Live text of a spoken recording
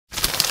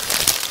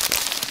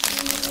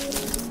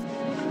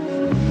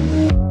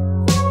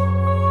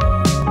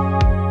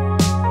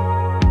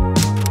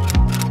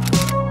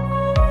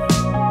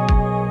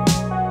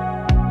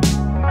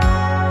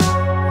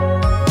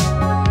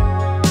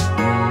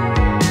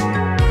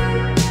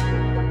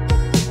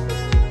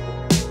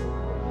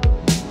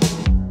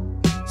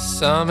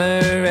Summer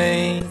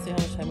rain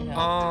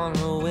on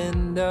the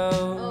window.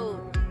 Oh,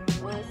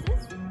 what is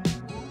this?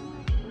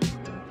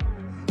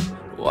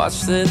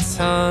 Watch the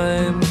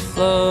time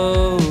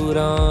float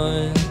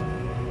on.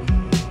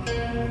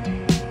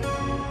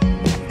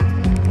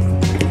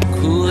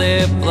 Cool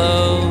air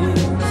blows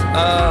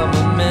a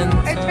memento.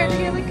 I tried to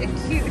get like a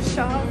cute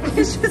shot, but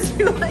it's just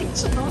you like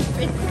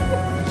jumping.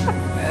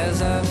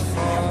 As I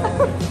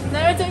fall.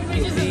 Now I take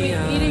pictures of me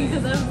eating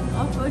because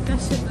I'll fuck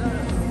that shit up.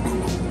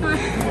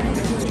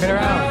 Turn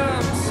around.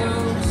 I'm so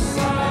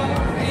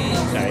sorry.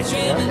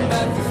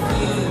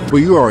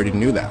 Well, you already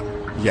knew that.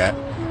 Yet,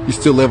 you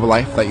still live a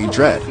life that you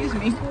dread. Excuse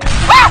me.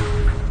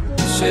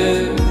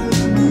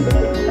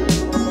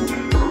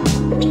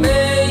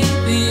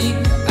 Maybe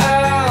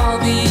I'll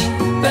be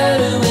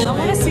better when I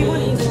want to see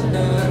what he's doing.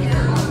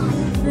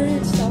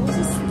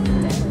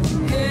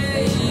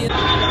 Hey,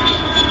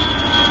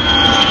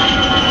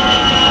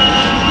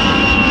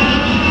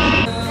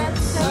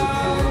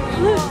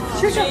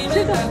 Trick up.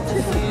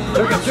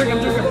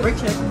 Break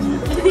check.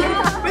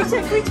 Yeah,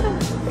 break check.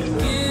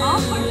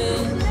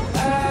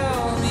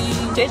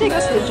 JJ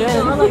goes to the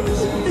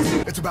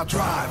gym. It's about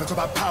drive, it's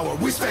about power.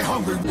 We stay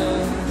hungry.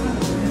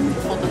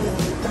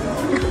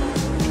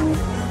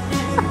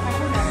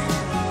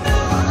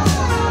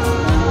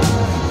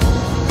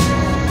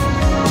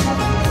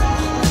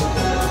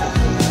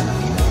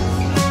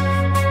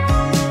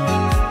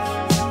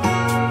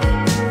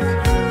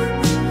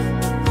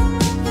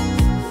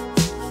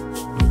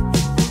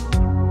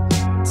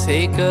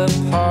 take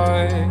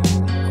apart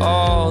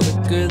all the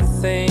good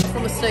things.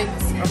 From the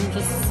States. I'm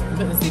just.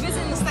 You guys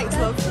in the States,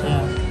 folks?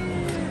 Yeah.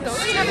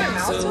 Don't we have our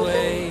mouths open?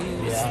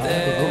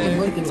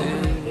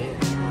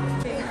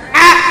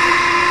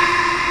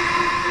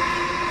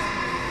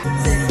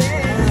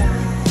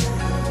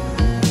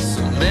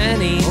 So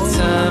many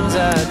times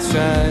I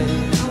tried,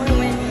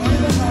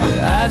 but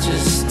I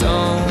just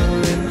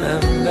don't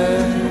remember.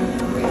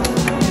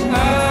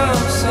 I'm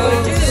so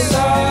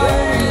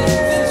sorry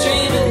for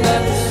dreaming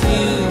about the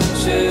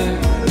future.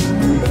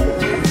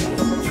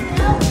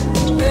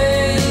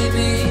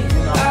 Baby,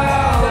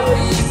 I'll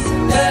be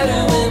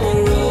better when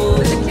we're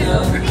older.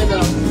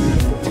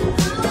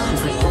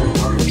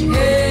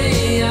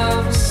 Hey,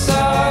 I'm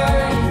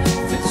sorry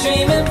for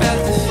dreaming about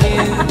the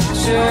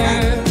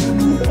future.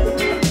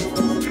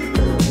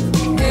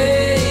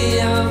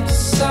 Hey, I'm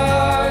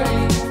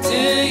sorry.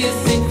 Do you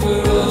think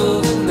we're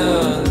old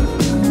enough?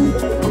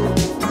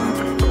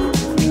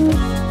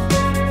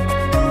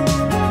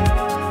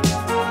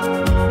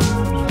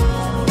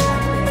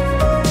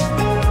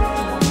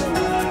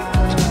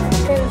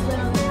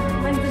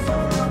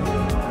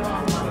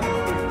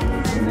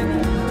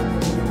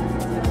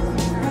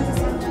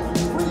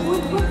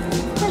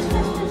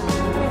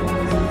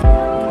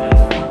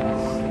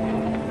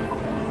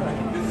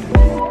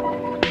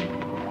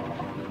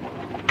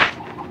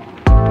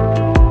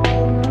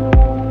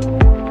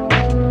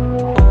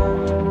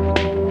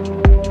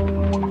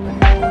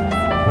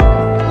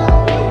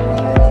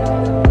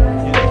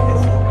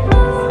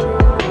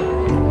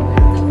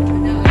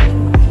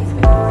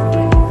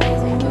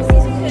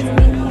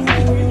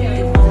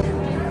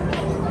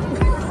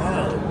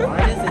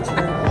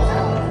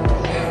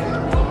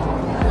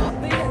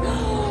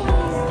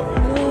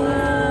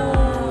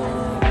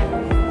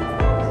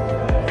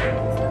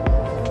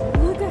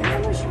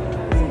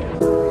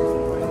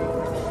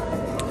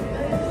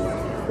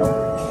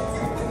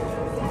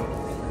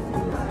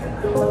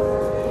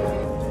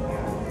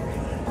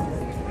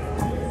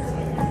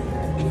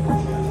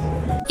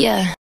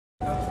 Yeah.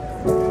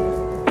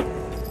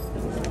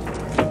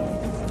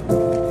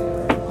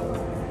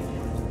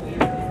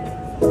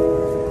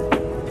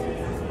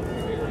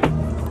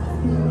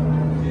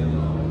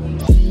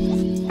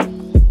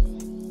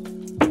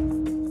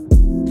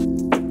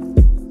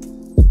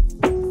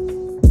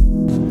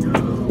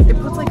 It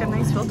puts like a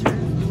nice filter.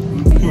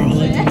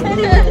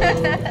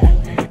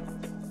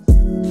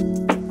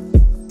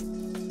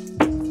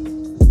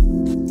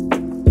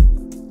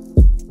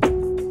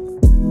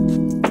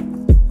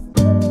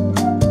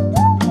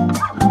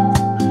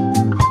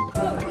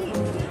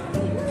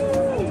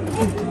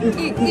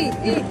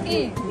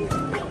 Eat. I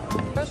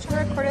was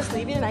trying to record us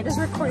leaving and I just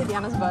recorded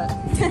Diana's butt.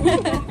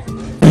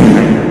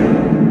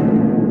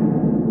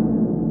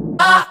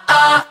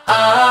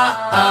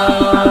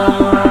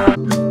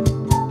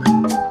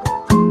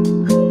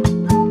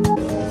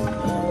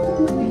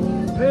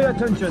 Pay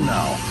attention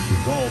now.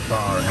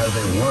 Zoltar has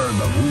a word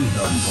of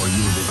wisdom for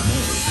you this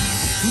morning.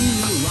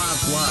 He who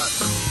laughs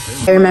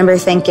last. I remember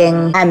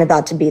thinking, I'm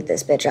about to beat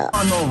this bitch up.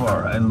 Run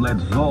over and let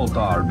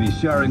Zoltar be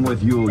sharing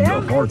with you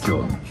your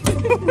fortune.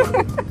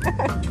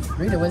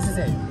 Read it, what does it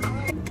say?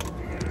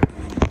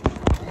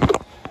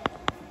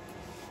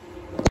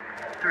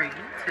 3,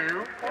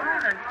 2,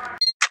 1.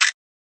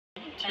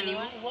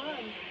 Anyone? 1.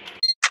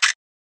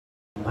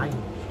 Mine.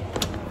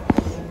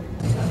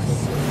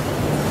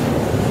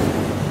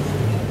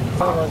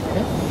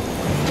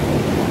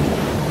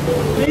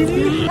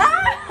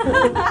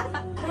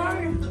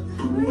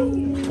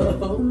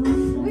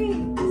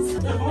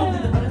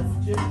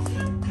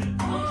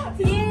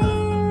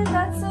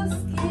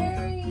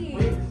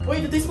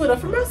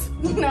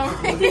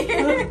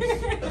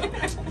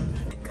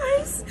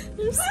 Guys,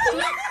 I'm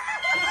scared.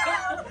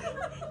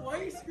 Why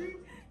are you screaming?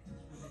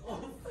 Oh,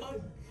 fuck.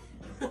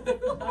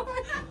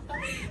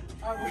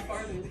 I'm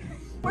retarded.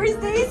 Where's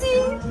Daisy?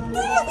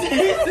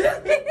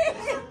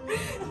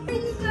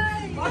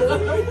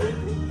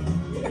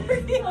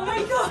 Oh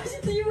my gosh,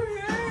 it's you were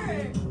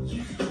her.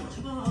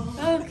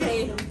 Okay.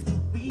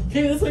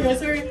 Okay, this way, guys,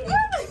 sorry.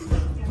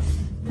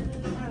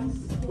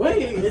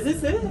 Wait, is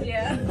this it?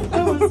 Yeah.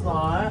 No, it's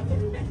not.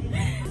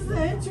 This is the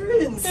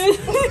entrance.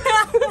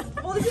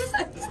 Well, this is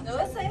no,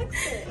 it's the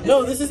exit.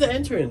 No, this is the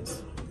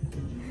entrance.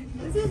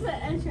 This is the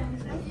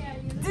entrance.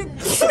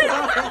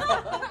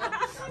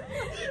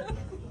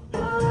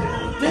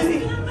 Daisy!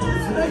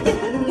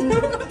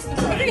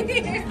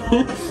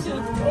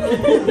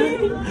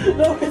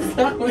 No, it's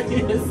not what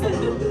it is.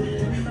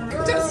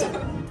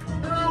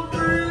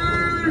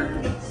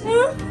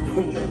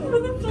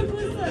 What the fuck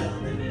was that?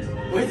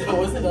 Wait, that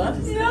wasn't us?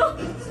 No.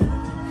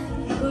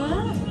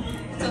 What?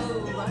 So,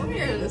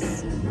 wires.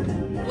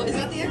 Well, is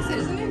that the exit,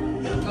 isn't it?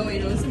 Oh,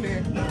 wait, no, it's a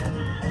mirror.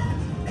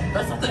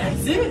 That's not the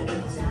exit?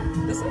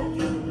 This one?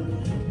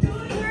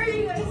 Where are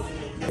you guys?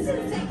 This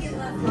is taking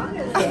less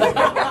longer.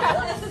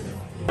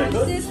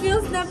 This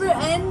feels never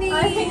ending.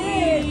 I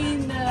hate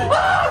it. I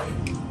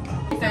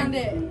found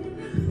it.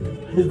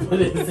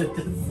 What is it?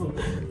 This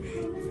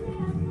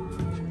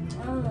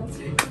Oh, that's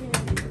weird.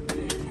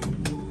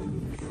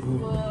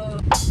 Whoa.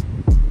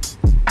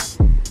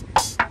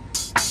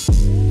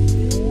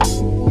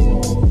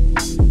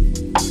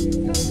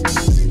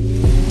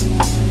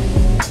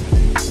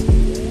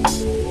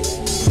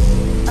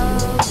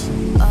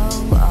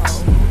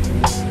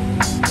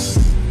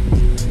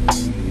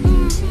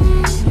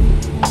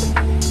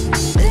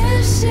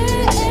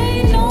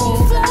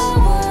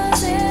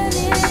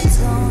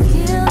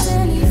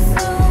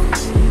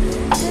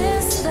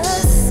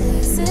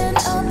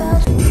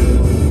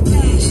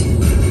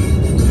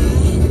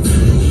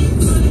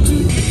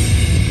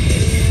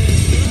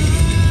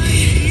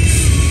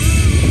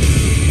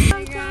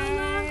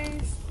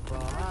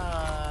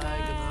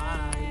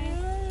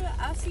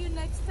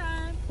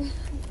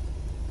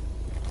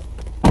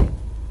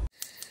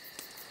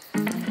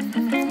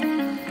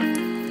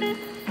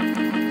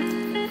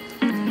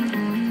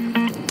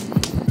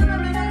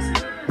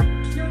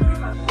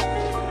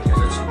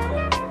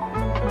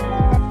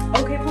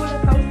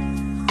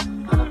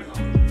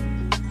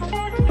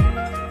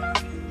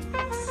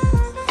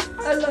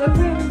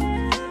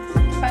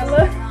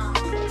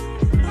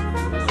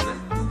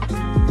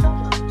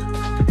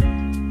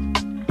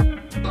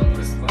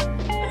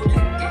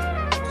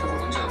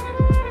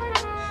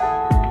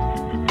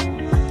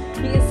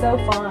 So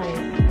fine.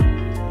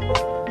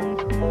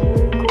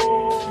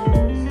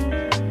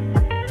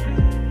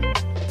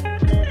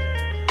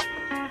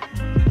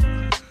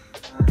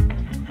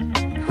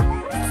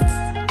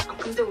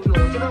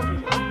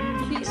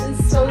 He is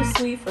so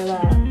sweet for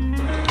that.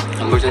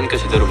 안 볼 테니까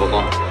제대로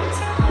먹어.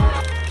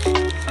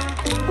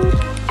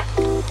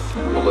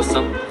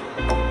 먹었어?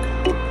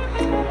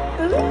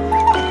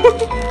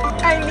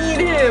 I need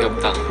him.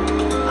 귀엽다.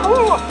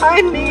 Oh,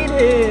 I need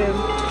him.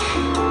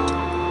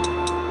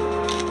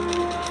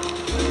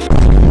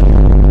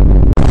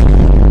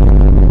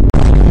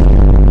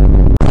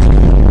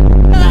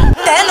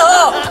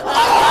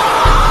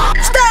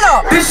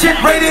 This shit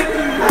rated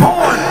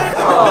porn!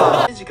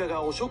 政治家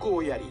が汚職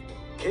をやり、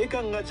警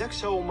官が弱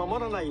者を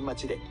守らない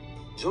町で、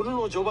ジョル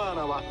ノ・ジョバー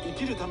ナは生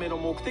きるための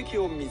目的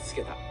を見つ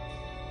けた。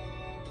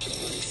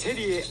セ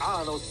リエ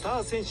A のスタ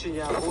ー選手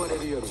に憧れ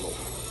るよりも、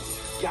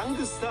ギャン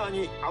グスター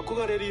に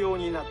憧れるよう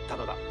になった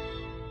のだ。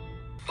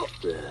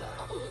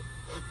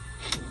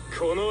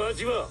この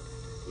味は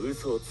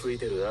嘘をつい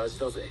てる味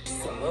だぜ。貴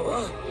様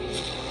は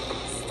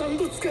スタン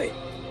ド使い。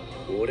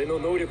俺の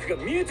能力が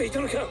見えてい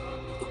たのか。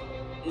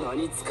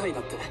何使いだ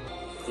って。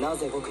な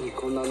ぜ僕に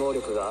こんな能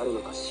力があるの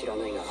か知ら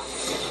ないが、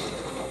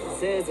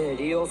せいぜい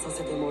利用さ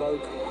せてもらう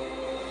かな。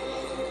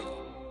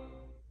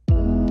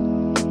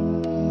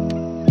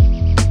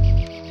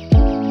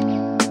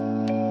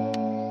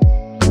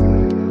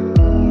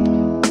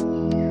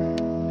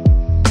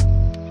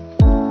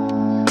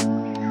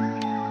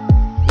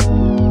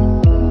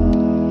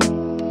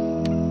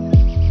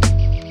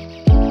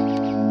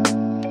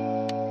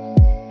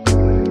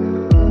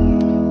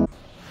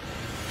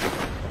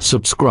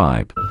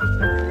Subscribe.